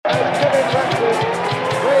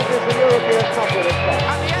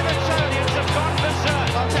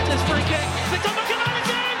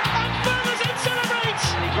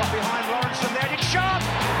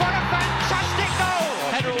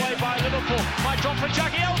Drop for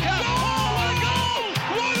Jagielka. Oh, what a goal!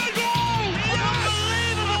 What a goal!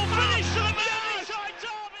 Unbelievable finish to the Merseyside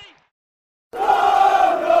derby.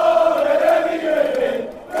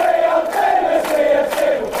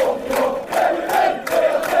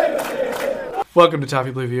 Welcome to Toffee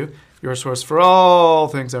Blue View, your source for all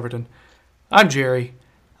things Everton. I'm Jerry.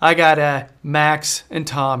 I got Max and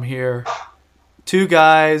Tom here. Two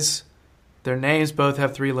guys. Their names both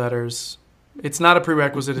have 3 letters. It's not a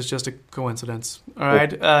prerequisite. It's just a coincidence. All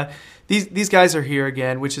right. These guys are here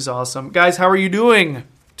again, which is awesome. Guys, how are you doing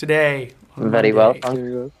today? Very well. Thank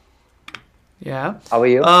you. Yeah. How are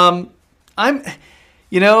you? I'm.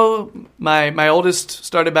 My oldest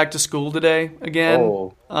started back to school today again.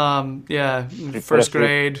 Oh. Yeah, first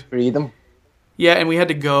grade. Freedom. Yeah, and we had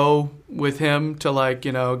to go with him to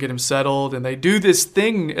get him settled. And they do this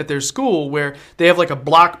thing at their school where they have like a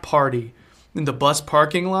block party in the bus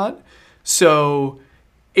parking lot. So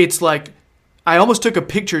it's like, I almost took a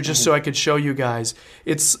picture just so I could show you guys.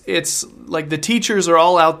 It's like the teachers are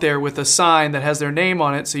all out there with a sign that has their name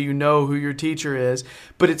on it so you know who your teacher is.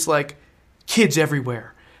 But it's like kids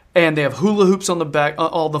everywhere. And they have hula hoops on the back,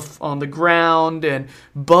 on the ground, and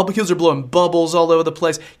kids are blowing bubbles all over the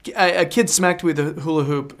place. A kid smacked me with a hula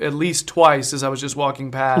hoop at least twice as I was just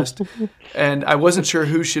walking past, and I wasn't sure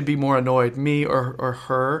who should be more annoyed, me or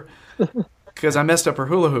her, because I messed up her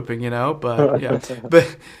hula hooping, But yeah,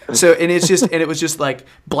 it was just like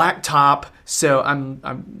black top. So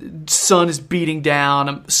sun is beating down.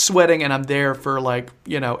 I'm sweating, and I'm there for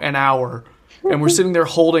an hour. And we're sitting there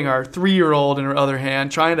holding our 3-year-old in our other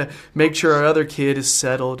hand, trying to make sure our other kid is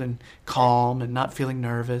settled and calm and not feeling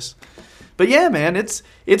nervous. But yeah, man, it's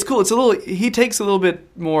cool. He takes a little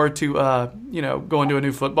bit more to going to a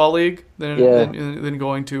new football league than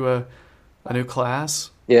going to a new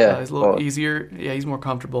class. Yeah, it's a little easier. Yeah, he's more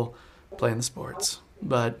comfortable playing the sports.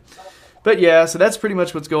 But yeah, so that's pretty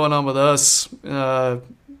much what's going on with us.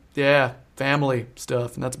 Yeah, family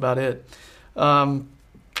stuff, and that's about it.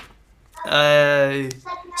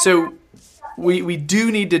 So we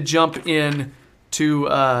do need to jump in to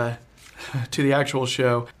the actual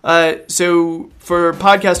show. So for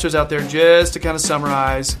podcasters out there, just to kind of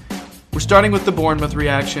summarize, we're starting with the Bournemouth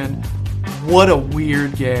reaction. What a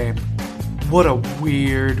weird game. What a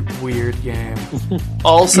weird game.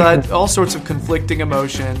 All sorts of conflicting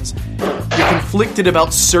emotions. You're conflicted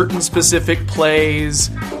about certain specific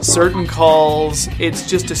plays, certain calls. It's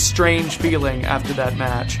just a strange feeling after that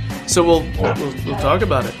match. So we'll talk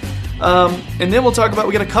about it. And then we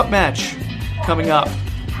got a cup match coming up.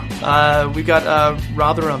 We got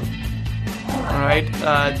Rotherham, all right,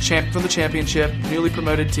 from the Championship, newly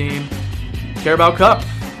promoted team, Carabao Cup,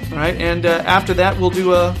 all right. And after that, we'll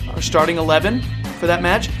do our starting 11 for that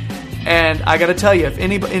match. And I got to tell you,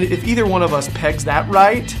 if either one of us pegs that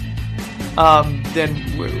right,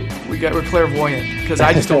 then we're clairvoyant, because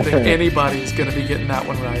I just don't think anybody's going to be getting that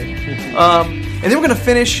one right. And then we're going to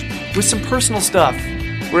finish with some personal stuff.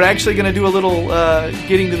 We're actually going to do a little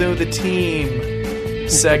getting to know the team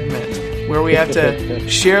segment, where we have to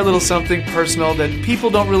share a little something personal that people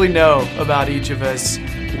don't really know about each of us.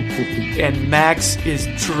 And Max is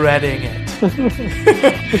dreading it.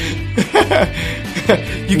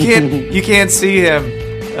 You can't see him,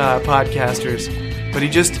 podcasters, but he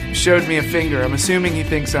just showed me a finger. I'm assuming he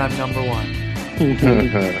thinks I'm number 1.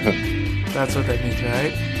 That's what that means,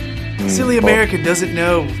 right? Silly American doesn't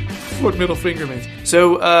know what middle finger means.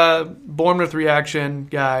 So, Bournemouth reaction,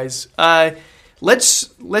 guys. Let's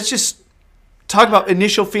just talk about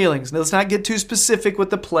initial feelings. Now, let's not get too specific with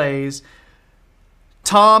the plays.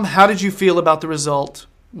 Tom, how did you feel about the result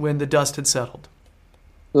when the dust had settled?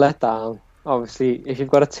 Let down. Obviously, if you've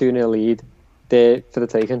got a 2-0 lead, there for the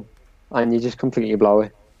taking, and you just completely blow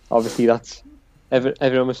it. Obviously, that's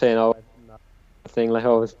everyone was saying,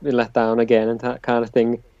 it's been let down again and that kind of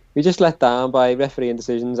thing. We just let down by refereeing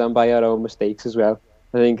decisions and by our own mistakes as well.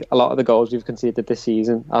 I think a lot of the goals we've conceded this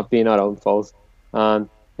season have been our own fault, and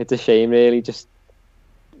it's a shame, really.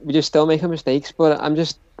 We just still making mistakes, but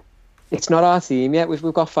it's not our team yet. We've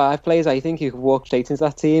got 5 players, I think, who could walk straight into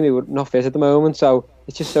that team who would not fit at the moment. So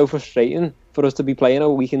it's just so frustrating for us to be playing a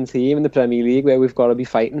weakened team in the Premier League where we've got to be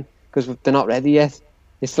fighting because they're not ready yet.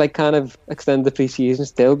 It's like kind of extend the pre-season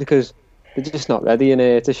still because they're just not ready, and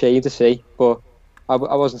it's a shame to see. But I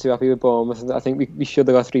wasn't too happy with Bournemouth. I think we should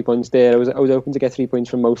have got 3 points there. I was hoping to get 3 points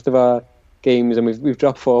from most of our games, and we've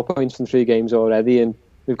dropped 4 points from 3 games already, and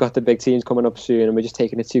we've got the big teams coming up soon, and we're just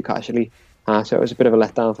taking it too casually. So it was a bit of a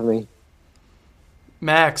letdown for me.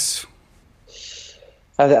 Max.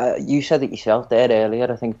 You said it yourself there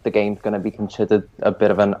earlier. I think the game's going to be considered a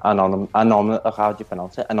bit of an anomaly. How do you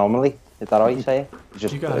pronounce it? Anomaly. Is that how you say it?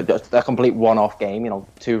 Just a complete one-off game.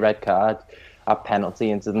 2 red cards, a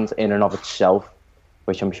penalty incident in and of itself,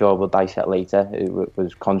 which I'm sure we'll dissect later. It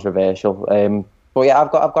was controversial. But yeah,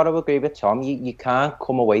 I've got to agree with Tom. You can't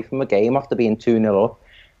come away from a game after being 2-0 up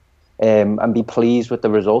and be pleased with the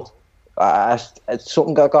result. It's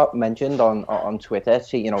something that got mentioned on Twitter.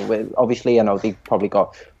 See, obviously, I know they've probably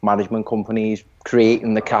got management companies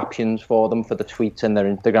creating the captions for them for the tweets and their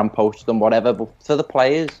Instagram posts and whatever. But for the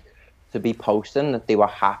players to be posting that they were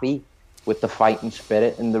happy with the fighting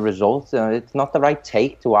spirit and the result, it's not the right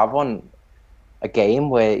take to have on a game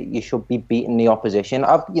where you should be beating the opposition.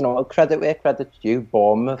 Credit where credit's due.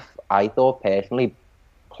 Bournemouth, I thought personally,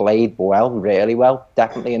 played well, really well.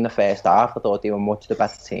 Definitely in the first half, I thought they were much the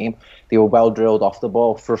better team. They were well drilled off the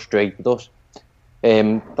ball, frustrated us.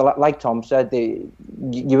 Like Tom said,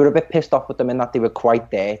 you were a bit pissed off with them in that they were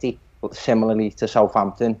quite dirty, but similarly to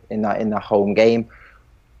Southampton in that home game.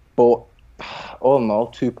 But all in all,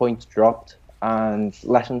 2 points dropped and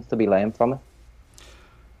lessons to be learned from it.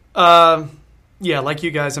 Yeah, like you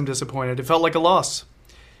guys, I'm disappointed. It felt like a loss.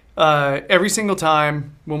 Every single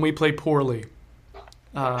time when we play poorly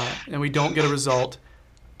and we don't get a result,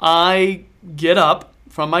 I get up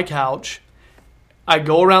from my couch, I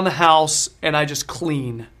go around the house, and I just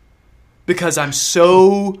clean. Because I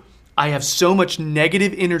have so much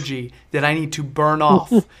negative energy that I need to burn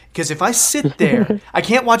off. Because if I sit there, I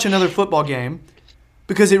can't watch another football game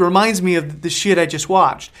because it reminds me of the shit I just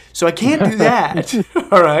watched. So I can't do that,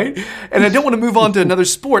 all right? And I don't want to move on to another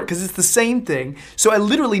sport because it's the same thing. So I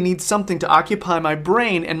literally need something to occupy my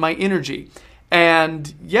brain and my energy.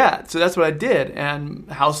 And yeah, so that's what I did. And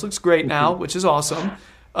house looks great now, which is awesome.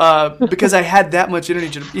 Because I had that much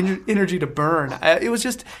energy to burn. It was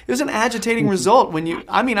an agitating result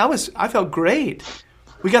I felt great.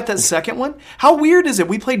 We got that second one. How weird is it?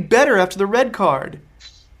 We played better after the red card.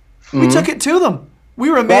 We took it to them. We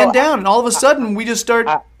were a man down, and all of a sudden we just start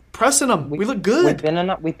pressing them. We look good.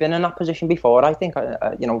 We've been in that position before. I think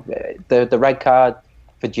the red card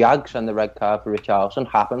for Jags and the red card for Richarlison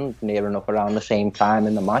happened near enough around the same time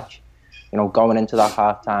in the match. Going into that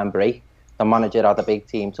half-time break, the manager had a big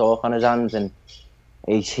team talk on his hands, and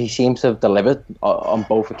he seems to have delivered on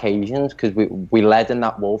both occasions because we led in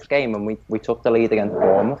that Wolves game and we took the lead against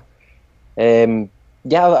Bournemouth.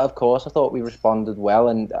 Yeah, of course, I thought we responded well,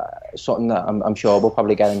 and something that I'm sure we'll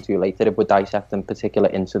probably get into later if we're dissecting particular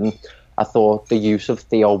incident. I thought the use of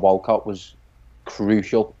Theo Walcott was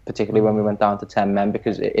crucial, particularly when we went down to 10 men,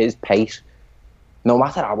 because it is pace. No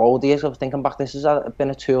matter how old he is, I was thinking back, this has been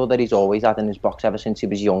a tool that he's always had in his box ever since he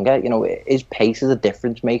was younger. His pace is a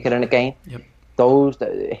difference maker in a game. Yep.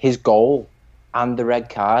 His goal and the red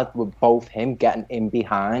card were both him getting in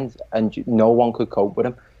behind, and no one could cope with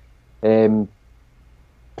him.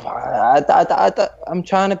 I'm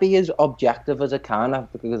trying to be as objective as I can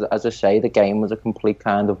because, as I say, the game was a complete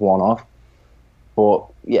kind of one-off. But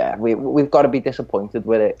yeah, we've got to be disappointed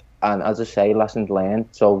with it. And as I say, lessons learned.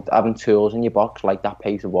 So having tools in your box like that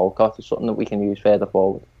pace of Walcott is something that we can use further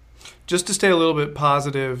forward. Just to stay a little bit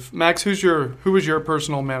positive, Max, who was your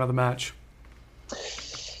personal man of the match?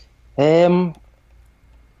 You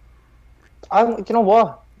know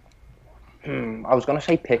what? I was going to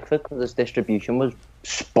say Pickford because his distribution was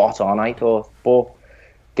spot on, I thought. But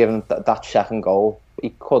given that second goal,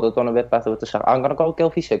 he could have done a bit better with the second. I'm going to go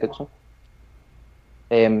Gylfi Sigurdsson.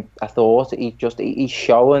 I thought he's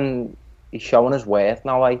showing his worth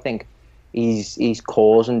now. I think he's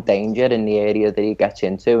causing danger in the area that he gets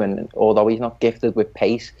into, and although he's not gifted with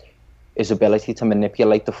pace, his ability to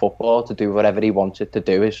manipulate the football to do whatever he wants it to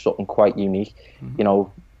do is something quite unique. Mm-hmm.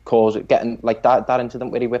 Getting like that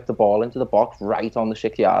incident where he whipped the ball into the box right on the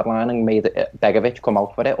 6-yard line and made Begovic come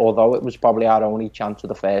out for it. Although it was probably our only chance of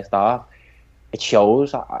the first half, it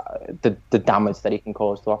shows the damage that he can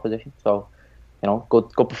cause to opposition. So, good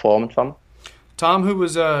performance from him. Tom, who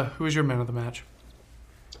was your man of the match?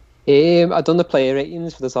 I've done the player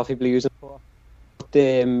ratings for the Toffee Blues and put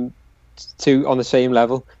two on the same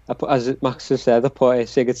level. As Max has said, I put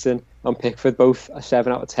Sigurdsson and Pickford both a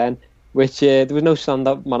 7 out of 10. Which there was no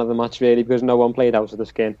standout man of the match really because no one played out of the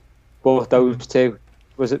skin. But those two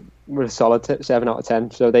were a solid 7 out of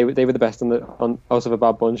 10. So they were the best out of a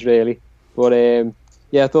bad bunch really. But I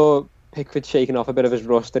thought Pickford shaking off a bit of his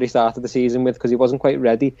rust that he started the season with because he wasn't quite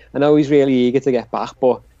ready. I know he's really eager to get back,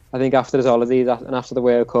 but I think after his holidays and after the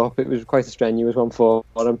World Cup, it was quite a strenuous one for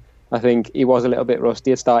him. I think he was a little bit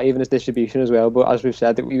rusty at start, even his distribution as well. But as we've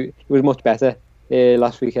said, it was much better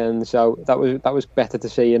last weekend, so that was better to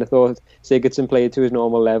see. And I thought Sigurdsson played to his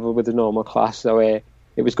normal level with his normal class. So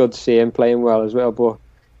it was good to see him playing well as well. But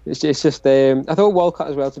it's just I thought Walcott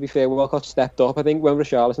as well. To be fair, Walcott stepped up. I think when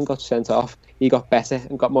Richarlison got sent off, he got better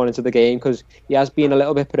and got more into the game because he has been a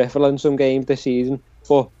little bit peripheral in some games this season.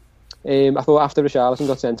 But I thought after Richarlison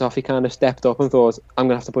got sent off, he kind of stepped up and thought, I'm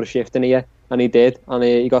going to have to put a shift in here. And he did. And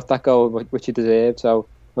he got that goal, which he deserved. So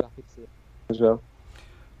I'm happy to see it as well.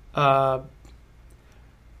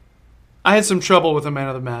 I had some trouble with the man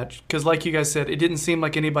of the match because, like you guys said, it didn't seem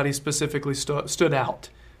like anybody specifically stood out.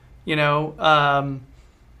 You know,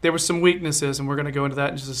 there were some weaknesses, and we're going to go into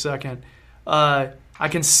that in just a second. I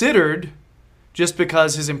considered, just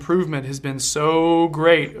because his improvement has been so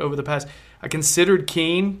great over the past, I considered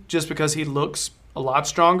Keane just because he looks a lot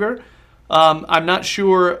stronger. I'm not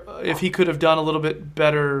sure if he could have done a little bit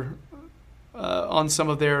better on some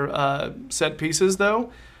of their set pieces,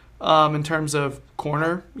 though, in terms of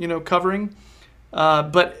corner, covering.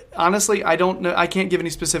 But honestly, I don't know. I can't give any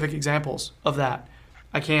specific examples of that.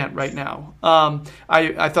 I can't right now.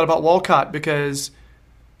 I thought about Walcott because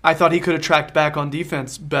I thought he could have tracked back on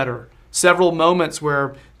defense better. Several moments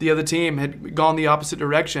where the other team had gone the opposite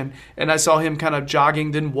direction, and I saw him kind of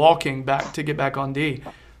jogging, then walking back to get back on D.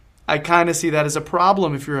 I kind of see that as a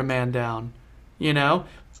problem if you're a man down,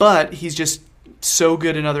 But he's just so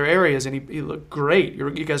good in other areas, and he looked great.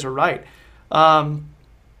 You guys are right.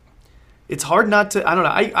 It's hard not to. I don't know.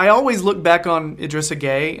 I always look back on Idrissa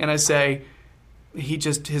Gueye and I say,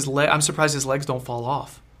 I'm surprised his legs don't fall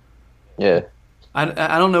off. Yeah.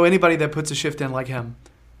 I don't know anybody that puts a shift in like him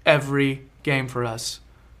every game for us.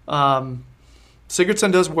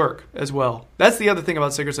 Sigurdsson does work as well. That's the other thing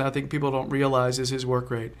about Sigurdsson I think people don't realize is his work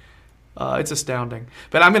rate. It's astounding.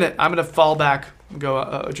 But I'm gonna fall back and go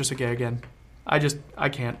Idrissa Gueye again. I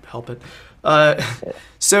can't help it.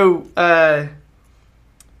 So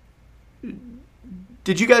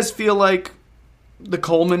did you guys feel like the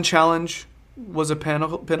Coleman challenge was a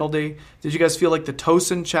penalty? Did you guys feel like the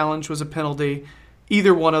Tosin challenge was a penalty?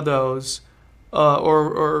 Either one of those,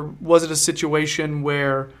 or was it a situation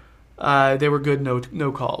where they were good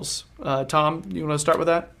no calls? Tom, you want to start with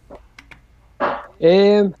that?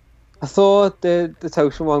 I thought the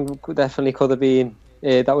Tosin one definitely could have been.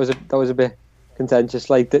 That was a bit contentious.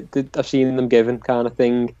 Like I've seen them given kind of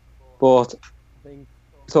thing, but I think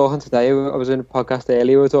talking today, I was in a podcast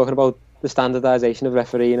earlier. We were talking about the standardisation of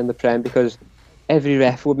refereeing in the Prem because every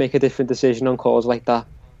ref would make a different decision on calls like that,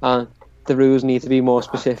 and the rules need to be more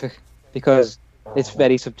specific because it's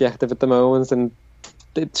very subjective at the moment, and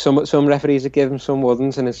some referees are given, some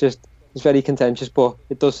wouldn't, and it's very contentious. But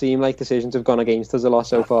it does seem like decisions have gone against us a lot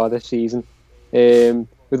so far this season, with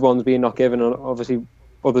ones being not given and obviously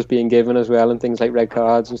others being given as well, and things like red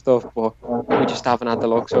cards and stuff. But we just haven't had the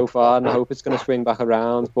luck so far, and I hope it's going to swing back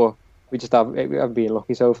around. But we haven't been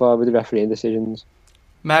lucky so far with the refereeing decisions.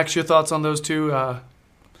 Max, your thoughts on those two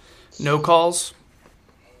no calls?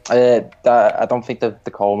 I don't think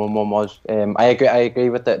the Coleman one was. I agree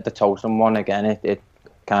with the Tosin one. Again, it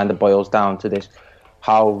kind of boils down to this: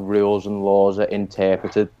 how rules and laws are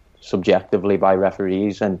interpreted subjectively by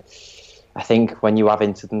referees. And I think when you have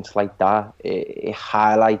incidents like that, it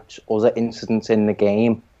highlights other incidents in the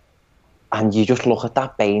game. And you just look at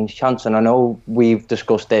that Baines chance, and I know we've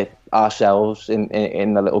discussed it ourselves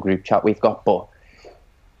in the little group chat we've got, but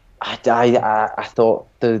I thought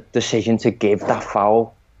the decision to give that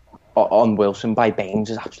foul on Wilson by Baines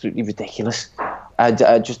is absolutely ridiculous. I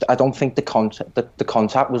don't think the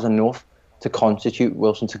contact was enough to constitute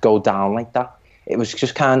Wilson to go down like that. It was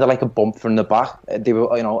just kind of like a bump from the back. They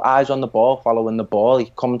were, eyes on the ball, following the ball. He's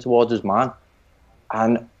coming towards his man,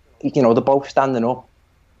 and they're both standing up.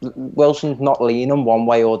 Wilson's not leaning one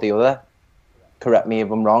way or the other. Correct me if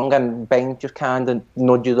I'm wrong. And Baines just kind of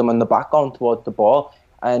nudges him in the back on towards the ball,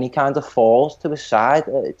 and he kind of falls to his side.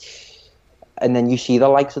 And then you see the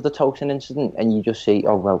likes of the Tosin incident, and you just see,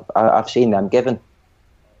 oh well, I've seen them given.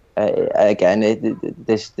 Again,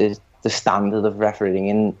 the standard of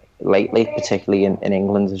refereeing lately, particularly in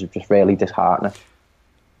England, is just really disheartening.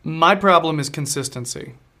 My problem is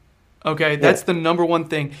consistency. Okay, that's the number one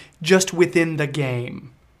thing, just within the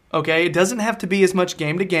game. Okay, it doesn't have to be as much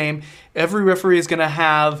game to game. Every referee is going to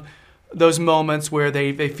have those moments where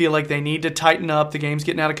they feel like they need to tighten up, the game's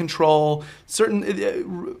getting out of control.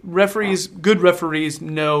 Certain referees, good referees,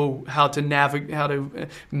 know how to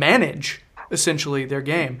manage essentially their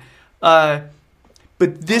game. But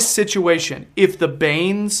this situation, if the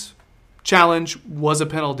Baines challenge was a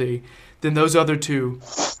penalty, then those other two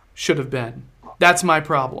should have been. That's my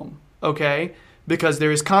problem, okay? Because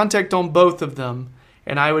there is contact on both of them,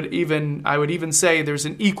 and I would even say there's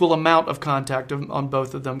an equal amount of contact on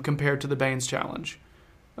both of them compared to the Baines challenge.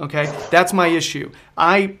 Okay? That's my issue.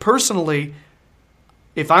 I personally,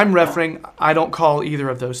 if I'm refereeing, I don't call either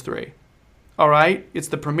of those three. All right? It's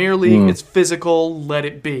the Premier League. It's physical. Let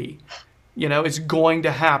it be. It's going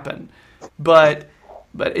to happen. But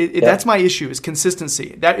that's my issue, is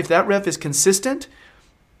consistency. That if that ref is consistent,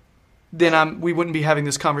 then we wouldn't be having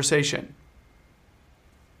this conversation.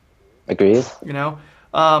 Agreed.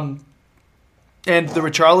 And the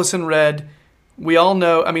Richarlison red, we all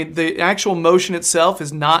know, the actual motion itself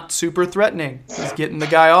is not super threatening. He's getting the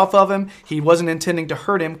guy off of him. He wasn't intending to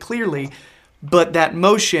hurt him, clearly. But that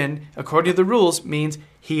motion, according to the rules, means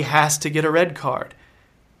he has to get a red card.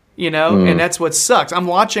 And that's what sucks. I'm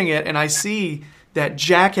watching it, and I see that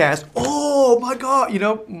jackass, oh my God,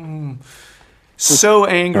 so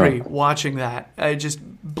angry watching that. Just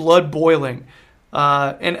blood boiling.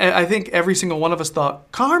 And I think every single one of us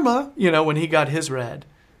thought, karma, when he got his red.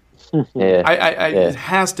 It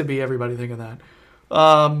has to be everybody thinking that.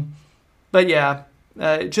 But yeah,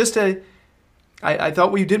 I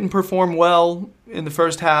thought we didn't perform well in the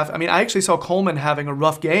first half. I actually saw Coleman having a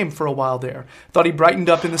rough game for a while there. Thought he brightened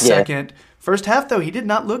up in the second. First half, though, he did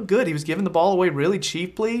not look good. He was giving the ball away really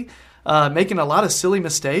cheaply, making a lot of silly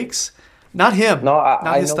mistakes. Not him.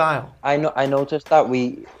 Not his style. I noticed that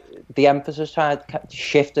the emphasis had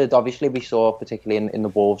shifted. Obviously, we saw, particularly in the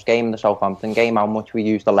Wolves game, the Southampton game, how much we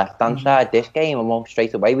used the left-hand side. This game, almost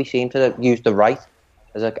straight away, we seem to use the right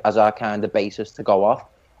as our kind of basis to go off.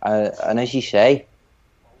 And as you say,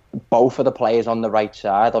 both of the players on the right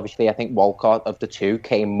side, obviously, I think Walcott, of the two,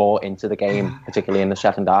 came more into the game, particularly in the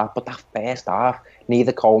second half. But that first half,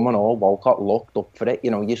 neither Coleman or Walcott looked up for it.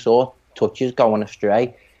 You saw touches going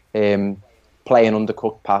astray, playing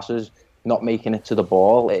undercooked passes, not making it to the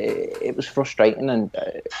ball. It was frustrating, and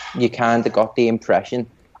you kind of got the impression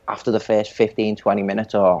after the first 15, 20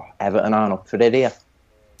 minutes, Everton aren't up for it here.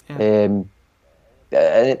 Yeah. And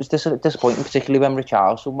it was disappointing, particularly when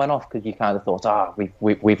Richarlison went off, because you kind of thought,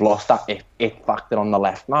 we've lost that it factor on the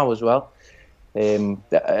left now as well.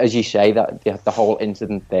 As you say, that the whole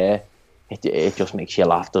incident there, it just makes you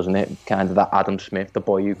laugh, doesn't it? Kind of that Adam Smith, the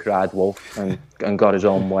boy who cried wolf and got his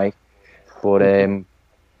own way. But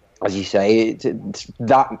as you say,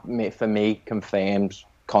 that for me confirms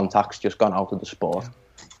contact's just gone out of the sport.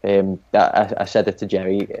 I said it to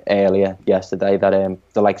Jerry earlier yesterday that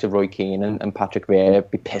the likes of Roy Keane and Patrick Vieira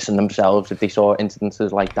be pissing themselves if they saw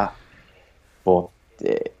incidences like that. But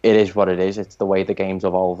it is what it is. It's the way the game's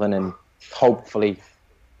evolving, and hopefully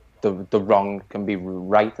the wrong can be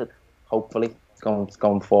righted. Hopefully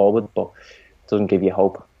going forward, but it doesn't give you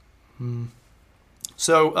hope.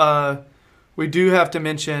 So we do have to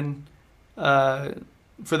mention, for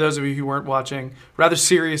those of you who weren't watching, rather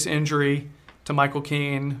serious injury to Michael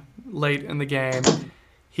Keane late in the game.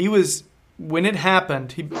 He was, when it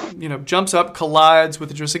happened, he jumps up, collides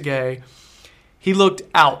with Idrissa Gueye. He looked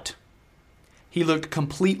out. He looked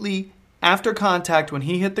completely, after contact, when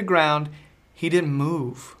he hit the ground, he didn't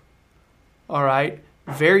move. All right?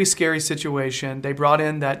 Very scary situation. They brought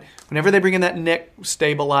in that, whenever they bring in that neck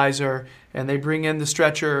stabilizer and they bring in the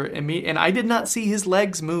stretcher, and I did not see his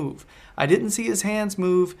legs move. I didn't see his hands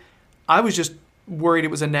move. I was just worried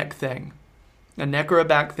it was a neck thing. A neck or a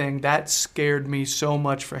back thing. That scared me so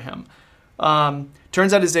much for him.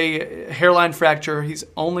 Turns out it's a hairline fracture. He's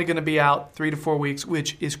only going to be out 3 to 4 weeks,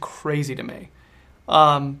 which is crazy to me.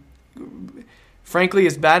 Frankly,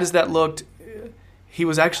 as bad as that looked, he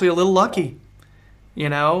was actually a little lucky.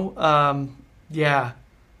 Yeah.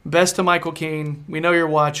 Best to Michael Keane. We know you're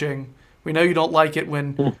watching. We know you don't like it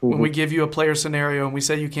when we give you a player scenario and we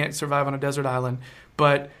say you can't survive on a desert island.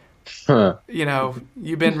 But,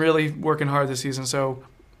 you've been really working hard this season. So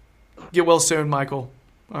get well soon, Michael.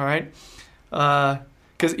 All right?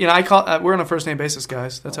 Because, we're on a first-name basis,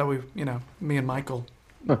 guys. That's how we, me and Michael.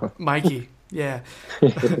 Mikey. Yeah.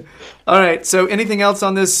 All right. So anything else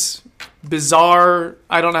on this bizarre,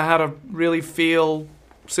 I don't know how to really feel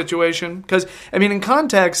situation? Because, in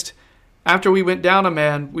context, after we went down a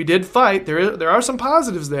man, we did fight. There are some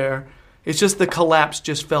positives there. It's just the collapse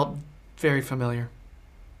just felt very familiar.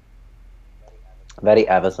 Very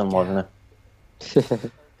Everton, wasn't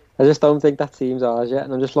it? I just don't think that team's ours yet,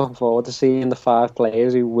 and I'm just looking forward to seeing the 5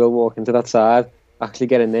 players who will walk into that side actually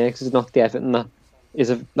get in there, because it's not the Everton that is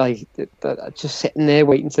just sitting there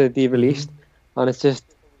waiting to be released, and it's just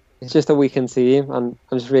a weakened team, and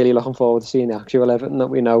I'm just really looking forward to seeing the actual Everton that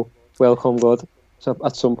we know will come good. So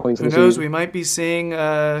at some point in the season, who knows? We might be seeing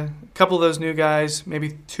a couple of those new guys,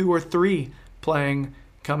 maybe 2 or 3 playing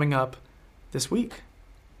coming up this week.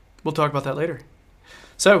 We'll talk about that later.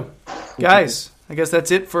 So, guys, I guess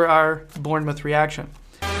that's it for our Bournemouth reaction.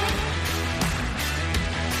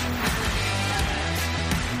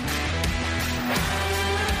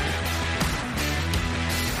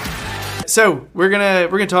 So we're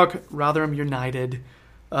gonna talk Rotherham United,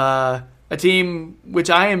 a team which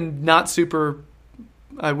I am not super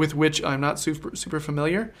with which I'm not super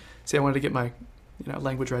familiar. See, I wanted to get my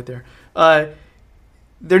language right there.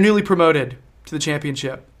 They're newly promoted to the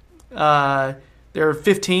Championship. They're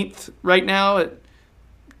 15th right now at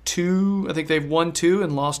 2. I think they've won 2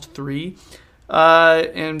 and lost 3.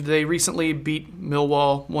 And they recently beat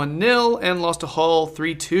Millwall 1-0 and lost to Hull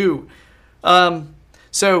 3-2.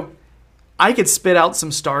 So I could spit out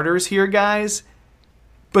some starters here, guys,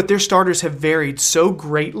 but their starters have varied so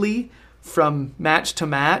greatly from match to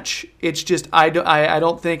match. It's just I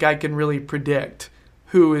don't think I can really predict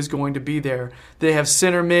who is going to be there. They have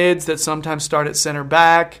center mids that sometimes start at center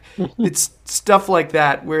back. It's stuff like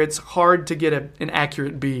that where it's hard to get an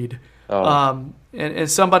accurate bead. And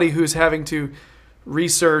somebody who's having to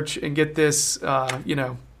research and get this, in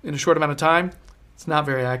a short amount of time, it's not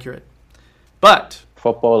very accurate. But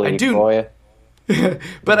Football League for you.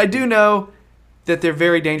 But I do know that they're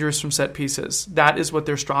very dangerous from set pieces. That is what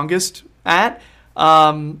they're strongest at.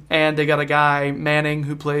 And they got a guy, Manning,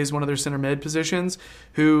 who plays one of their center mid positions,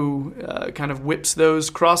 who kind of whips those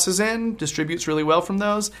crosses in, distributes really well from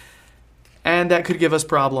those. And that could give us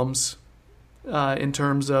problems in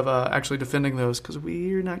terms of actually defending those, because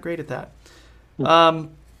we're not great at that.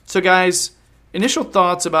 So, guys, initial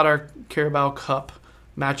thoughts about our Carabao Cup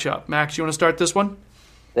matchup. Max, you want to start this one?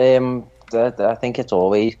 I think it's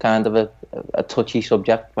always kind of a touchy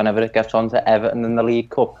subject whenever it gets on to Everton in the League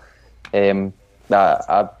Cup.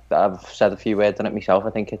 I've said a few words on it myself. I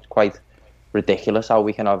think it's quite ridiculous how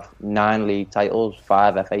we can have 9 league titles,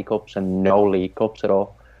 5 FA Cups and no League Cups at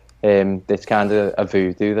all. It's kind of a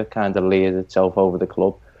voodoo that kind of layers itself over the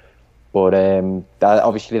club. But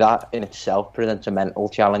that in itself presents a mental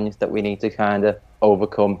challenge that we need to kind of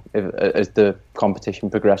overcome as the competition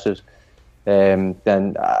progresses.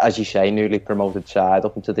 Then, as you say, newly promoted side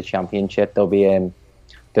up into the Championship, they'll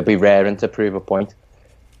be raring to prove a point.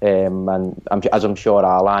 And I'm sure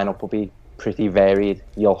our lineup will be pretty varied.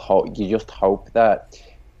 You just hope that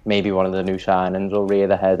maybe one of the new signings will rear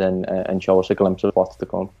their head and show us a glimpse of what's to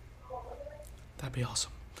come. That'd be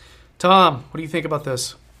awesome. Tom, what do you think about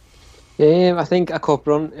this? I think a cup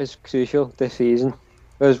run is crucial this season,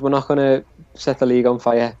 because we're not going to set the league on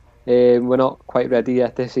fire. We're not quite ready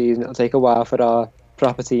yet this season. It'll take a while for our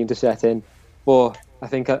proper team to set in. But I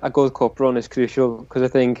think a good cup run is crucial, because I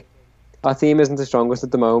think our team isn't the strongest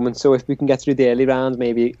at the moment. So if we can get through the early rounds,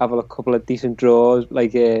 maybe have a couple of decent draws,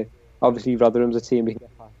 like obviously Rotherham's a team we can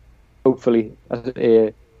get past. Hopefully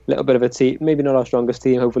a little bit of a team, maybe not our strongest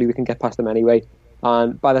team, hopefully we can get past them anyway.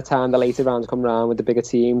 And by the time the later rounds come around with the bigger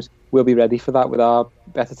teams, we'll be ready for that with our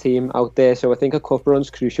better team out there. So I think a cup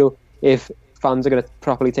run's crucial if fans are going to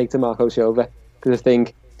properly take to Marco Silva, because I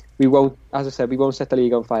think we won't set the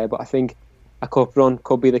league on fire, but I think a cup run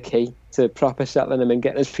could be the key to proper settling him and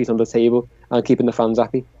getting his feet on the table and keeping the fans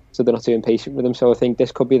happy so they're not too impatient with him. So I think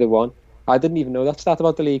this could be the one. I didn't even know that stat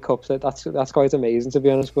about the League Cup, so that's quite amazing, to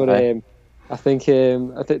be honest. But I think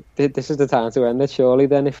this is the time to end it, surely,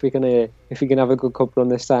 then, if we can have a good cup run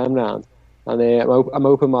this time round. And I'm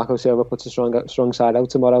hoping Marco Silva puts a strong side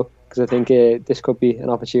out tomorrow, because I think this could be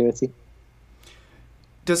an opportunity.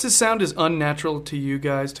 Does this sound as unnatural to you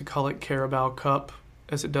guys to call it Carabao Cup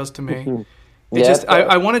as it does to me?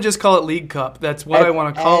 I want to just call it League Cup. That's what I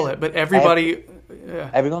want to call it. But everybody,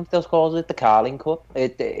 everyone still calls it the Carling Cup.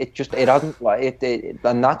 It hasn't,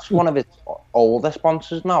 and that's one of its older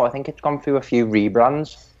sponsors now. I think it's gone through a few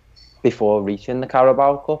rebrands before reaching the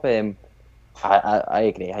Carabao Cup. I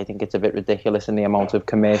agree. I think it's a bit ridiculous in the amount of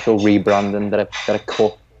commercial rebranding that a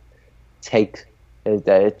cup takes.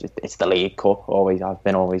 It's the League Cup. Always has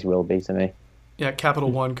been, always will be to me. Yeah,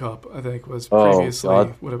 Capital One Cup, I think, was previously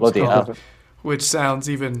what it was called, which sounds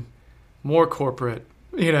even more corporate,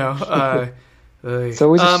 So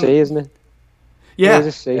we just say, isn't it? Yeah,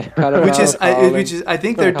 which is I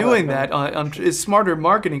think they're doing that on it's smarter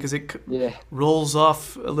marketing, because it rolls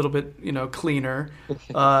off a little bit, cleaner.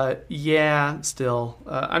 Still,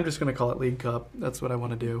 I'm just going to call it League Cup. That's what I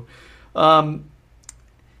want to do.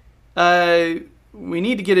 We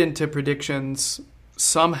need to get into predictions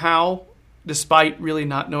somehow, despite really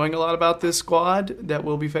not knowing a lot about this squad that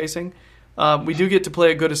we'll be facing. We do get to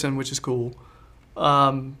play at Goodison, which is cool.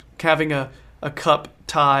 Having a cup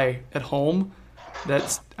tie at home,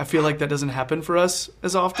 I feel like that doesn't happen for us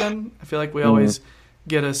as often. I feel like we always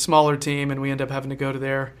get a smaller team and we end up having to go to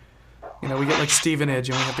their, we get like Stevenage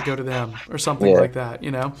and we have to go to them or something like that,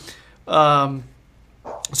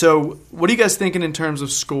 So what are you guys thinking in terms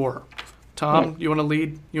of score? Tom, you want to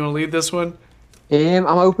lead? You want to lead this one? I'm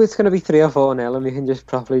hoping it's going to be 3 or 4-0 and we can just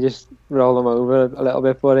properly roll them over a little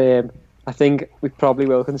bit. But I I think we probably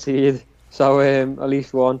will concede. So at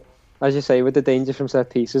least one. As you say, with the danger from set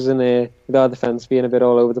pieces and with our defence being a bit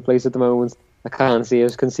all over the place at the moment, I can't see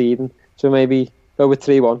us conceding. So maybe go with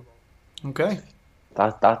 3-1. Okay.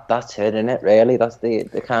 That's it, isn't it? Really, that's the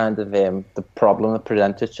kind of the problem that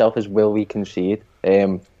presents itself is, will we concede?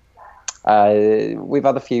 We've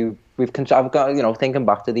had a few. I've got, thinking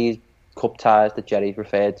back to these cup ties that Jerry's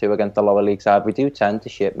referred to against the lower league side, we do tend to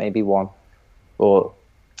ship maybe one, but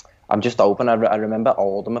I'm just hoping. I remember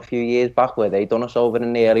Oldham a few years back where they done us over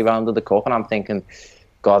in the early round of the cup, and I'm thinking,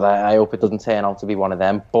 God, I hope it doesn't turn out to be one of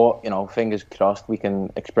them. But fingers crossed, we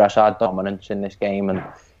can express our dominance in this game and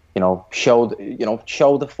show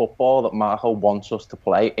the football that Marco wants us to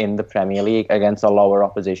play in the Premier League against a lower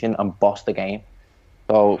opposition and boss the game.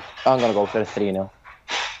 So I'm going to go for a 3-0.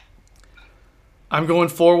 I'm going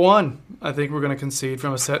 4-1. I think we're going to concede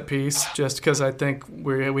from a set piece just because I think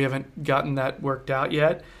we haven't gotten that worked out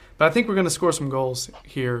yet. But I think we're going to score some goals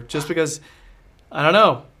here just because, I don't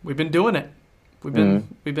know, we've been doing it. We've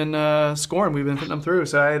been scoring. We've been putting them through.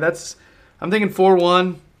 So I'm thinking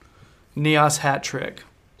 4-1, Nias hat trick.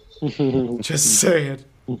 Just saying.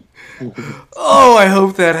 Oh, I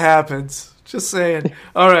hope that happens. Just saying.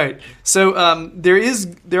 All right. So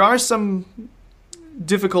there are some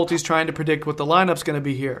difficulties trying to predict what the lineup's going to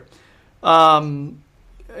be here. In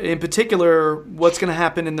particular, what's going to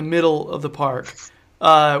happen in the middle of the park.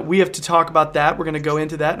 We have to talk about that. We're going to go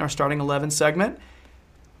into that in our starting 11 segment.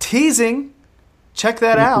 Teasing. Check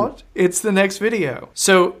that out. It's the next video.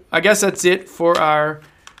 So I guess that's it for our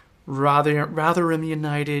Rotherham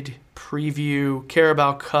United preview,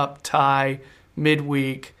 Carabao Cup tie,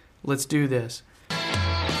 midweek. Let's do this.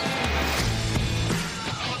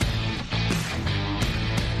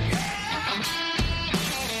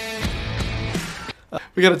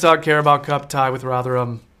 We got to talk Carabao Cup tie with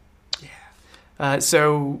Rotherham.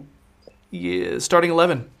 Starting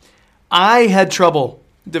 11. I had trouble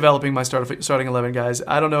developing my starting 11, guys.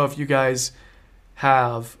 I don't know if you guys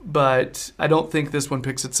have, but I don't think this one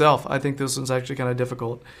picks itself. I think this one's actually kind of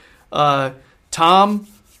difficult. Tom,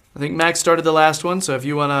 I think Max started the last one, so if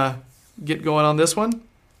you want to get going on this one.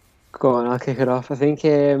 Go on, I'll kick it off. I think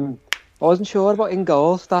I wasn't sure about in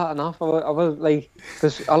goal starting off. I was like,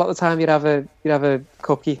 because a lot of the time you'd have a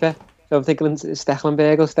cup keeper, so I'm thinking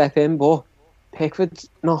Stekelenburg will step in, but Pickford's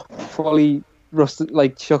not fully rusted,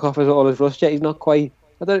 like shook off all his rust yet. He's not quite,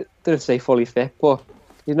 I don't say fully fit, but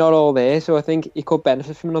he's not all there. So I think he could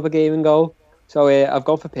benefit from another game in goal. So I've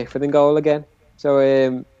gone for Pickford in goal again.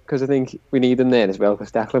 So because I think we need him there as well,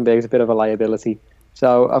 because Stekelenburg's a bit of a liability.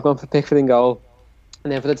 So I've gone for Pickford in goal.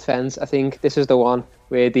 And then for the defence, I think this is the one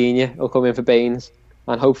where Digne will come in for Baines,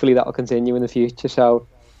 and hopefully that will continue in the future. So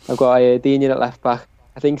I've got Digne at left back.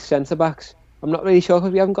 I think centre backs, I'm not really sure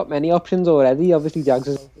because we haven't got many options already. Obviously, Jags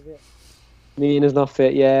is Mina's not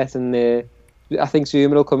fit yet, and I think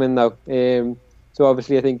Zuma will come in though. So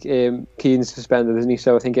obviously, I think Keane's suspended, isn't he?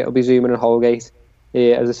 So I think it'll be Zuma and Holgate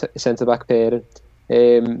as a centre back pairing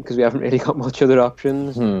because we haven't really got much other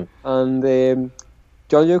options. And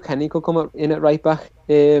John Joe Kenny could come up in at right back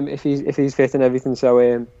if he's fit and everything.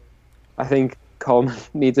 So I think Coleman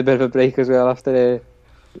needs a bit of a break as well after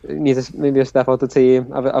needs maybe a step out the team,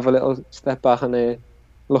 have a little step back and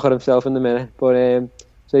look at himself in the mirror. But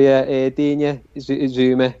Digne,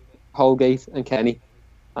 Zuma, Holgate and Kenny.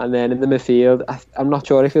 And then in the midfield, I'm not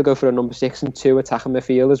sure if he'll go for a number 6 and 2 attacking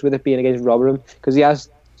midfielders with it being against Rotherham, because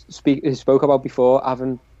he spoke about before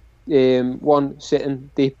having one sitting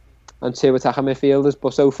deep and 2 attacking midfielders,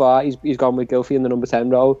 but so far he's gone with Gylfi in the number 10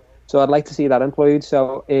 role. So I'd like to see that employed.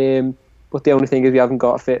 So, but the only thing is we haven't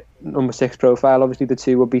got a fit number 6 profile. Obviously the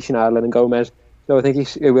 2 will be Schneiderlin and Gomez. So I think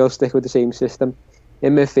he will stick with the same system.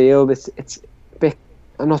 In midfield, it's a bit,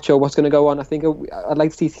 I'm not sure what's going to go on. I think I'd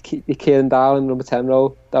like to see Kieran Dowell in the number 10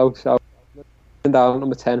 role, though. So Kieran Dowell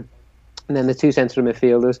number 10, and then the 2 central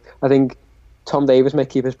midfielders. I think Tom Davis might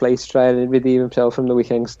keep his place, try and redeem himself from the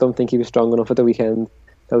weekend. Don't think he was strong enough at the weekend.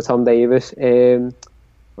 So Tom Davis. What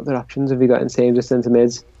other options have you got in terms of centre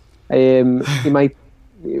mids? You might.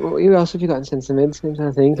 Who else have you got in centre mids? I'm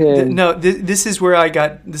trying to think. No, this is where I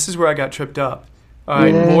got tripped up. All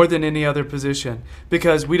right, more than any other position,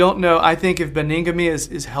 because we don't know. I think if Beningame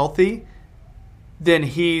is healthy, then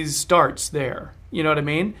he starts there. You know what I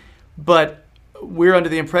mean? But we're under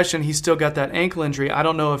the impression he's still got that ankle injury. I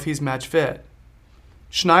don't know if he's match fit.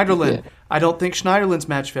 Schneiderlin, I don't think Schneiderlin's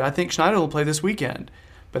match fit. I think Schneiderlin will play this weekend,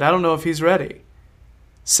 but I don't know if he's ready.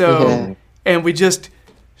 So, and we just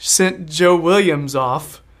sent Joe Williams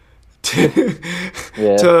off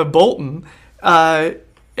to Bolton.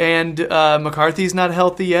 And McCarthy's not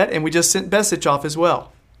healthy yet, and we just sent Besic off as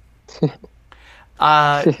well.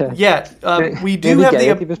 We do have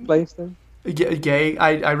Gay the was placed then. Gay.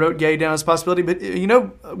 I wrote Gay down as a possibility, but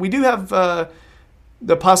we do have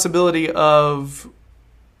the possibility of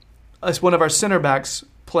one of our center backs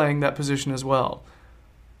playing that position as well.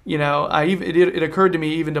 It occurred to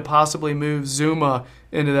me even to possibly move Zuma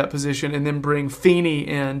into that position and then bring Feeney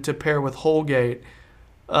in to pair with Holgate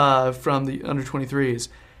from the under-23s.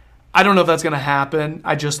 I don't know if that's going to happen.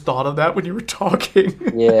 I just thought of that when you were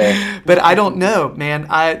talking. Yeah. But I don't know, man.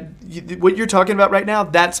 What you're talking about right now,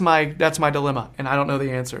 that's my dilemma, and I don't know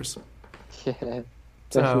the answers. Yeah.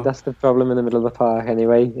 That's the problem in the middle of the park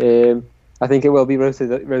anyway. I think it will be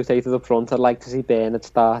rotated up front. I'd like to see Bernard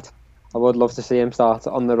start. I would love to see him start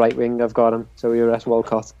on the right wing. I've got him, so we rest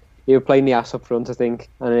Walcott. He'll play Niasse up front, I think,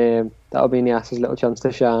 and that'll be Niasse's little chance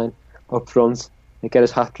to shine up front and get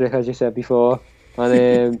his hat-trick, as you said before.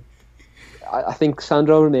 And I think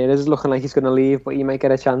Sandro Ramirez is looking like he's going to leave, but he might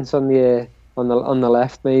get a chance on the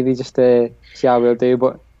left, maybe, just to see how we'll do.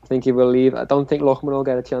 But I think he will leave. I don't think Lookman will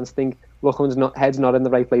get a chance. I think Lookman's head's not in the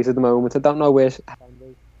right place at the moment. I don't know where,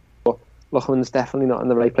 but Lookman's definitely not in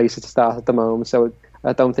the right place to start at the moment. So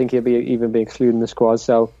I don't think he'll even be excluding the squad.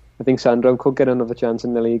 So I think Sandro could get another chance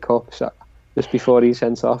in the League Cup just before he's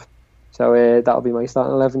sent off. So that'll be my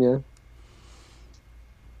starting 11, yeah.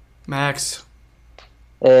 Max.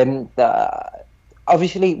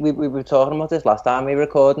 Obviously, we were talking about this last time we were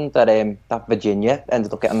recording, that Virginia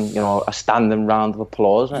ended up getting a standing round of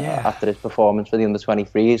applause after his performance for the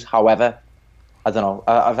under-23s. However, I don't know.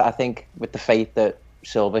 I think with the faith that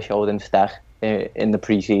Silva showed in Stech in the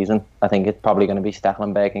pre-season, I think it's probably going to be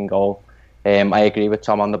Stekelenburg in goal. I agree with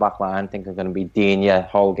Tom on the back line. I think it's going to be Digne,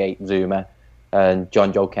 Holgate, Zuma, and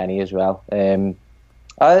John Joe Kenny as well.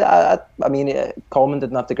 I mean, Coleman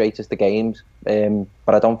didn't have the greatest of games,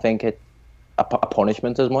 but I don't think it's a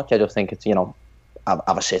punishment as much. I just think it's, have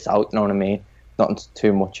a sit out, you know what I mean? Nothing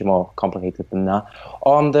too much more complicated than that.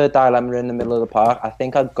 On the dilemma in the middle of the park, I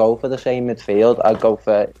think I'd go for the same midfield. I'd go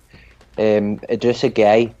for Idrissa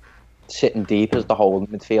Gueye sitting deep as the holding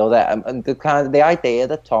midfielder. And the idea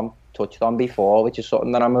that Tom touched on before, which is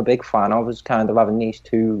something that I'm a big fan of, is kind of having these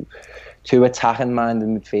two attacking-minded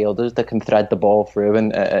midfielders that can thread the ball through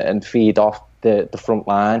and feed off the front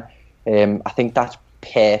line. I think that's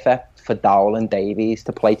perfect for Dowell and Davies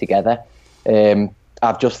to play together.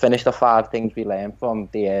 I've just finished the 5 things we learned from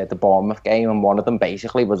the Bournemouth game, and one of them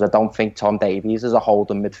basically was I don't think Tom Davies is a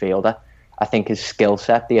holding midfielder. I think his skill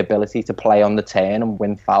set, the ability to play on the turn and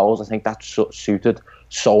win fouls, I think that's suited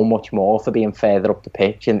so much more for being further up the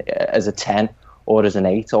pitch and as a 10 or as an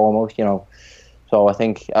 8 almost, So I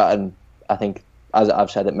think, as I've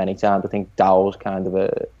said it many times, I think Dowell's kind of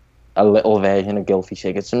a little version of Gylfi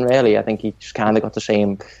Sigurdsson, really. I think he just kind of got the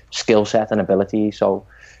same skill set and ability. So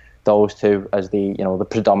those two as the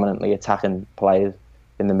predominantly attacking players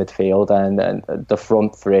in the midfield, and the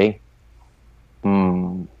front three.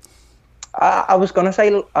 I was gonna say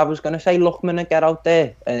Lookman and get out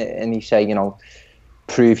there and he say,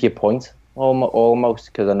 prove your point almost,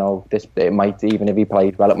 because I know it might, even if he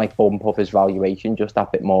plays well, it might bump up his valuation just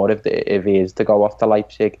that bit more if he is to go off to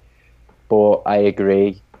Leipzig. But I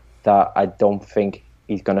agree that I don't think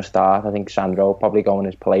he's going to start. I think Sandro will probably go in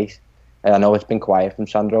his place. I know it's been quiet from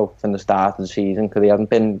Sandro from the start of the season because he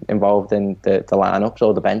hasn't been involved in the lineups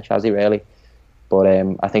or the bench, has he really? But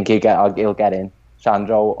I think he'll get in.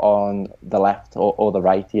 Sandro on the left or the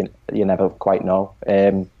right, you never quite know.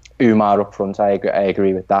 Umar up front, I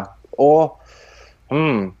agree with that. Or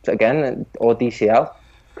DCL,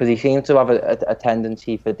 because he seems to have a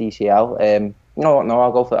tendency for DCL. No,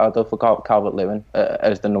 I'll go for Calvert-Lewin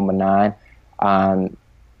as the number 9. And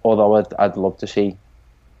although I'd love to see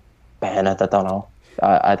Bernard, I don't know.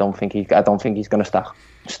 I don't think he's going to start.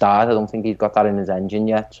 I don't think he's got that in his engine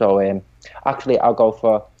yet. So actually, I'll go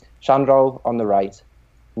for Sandro on the right,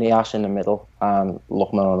 Niasse in the middle, and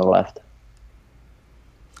Lookman on the left.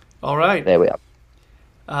 All right. There we are.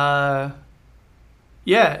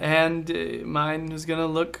 And mine is going to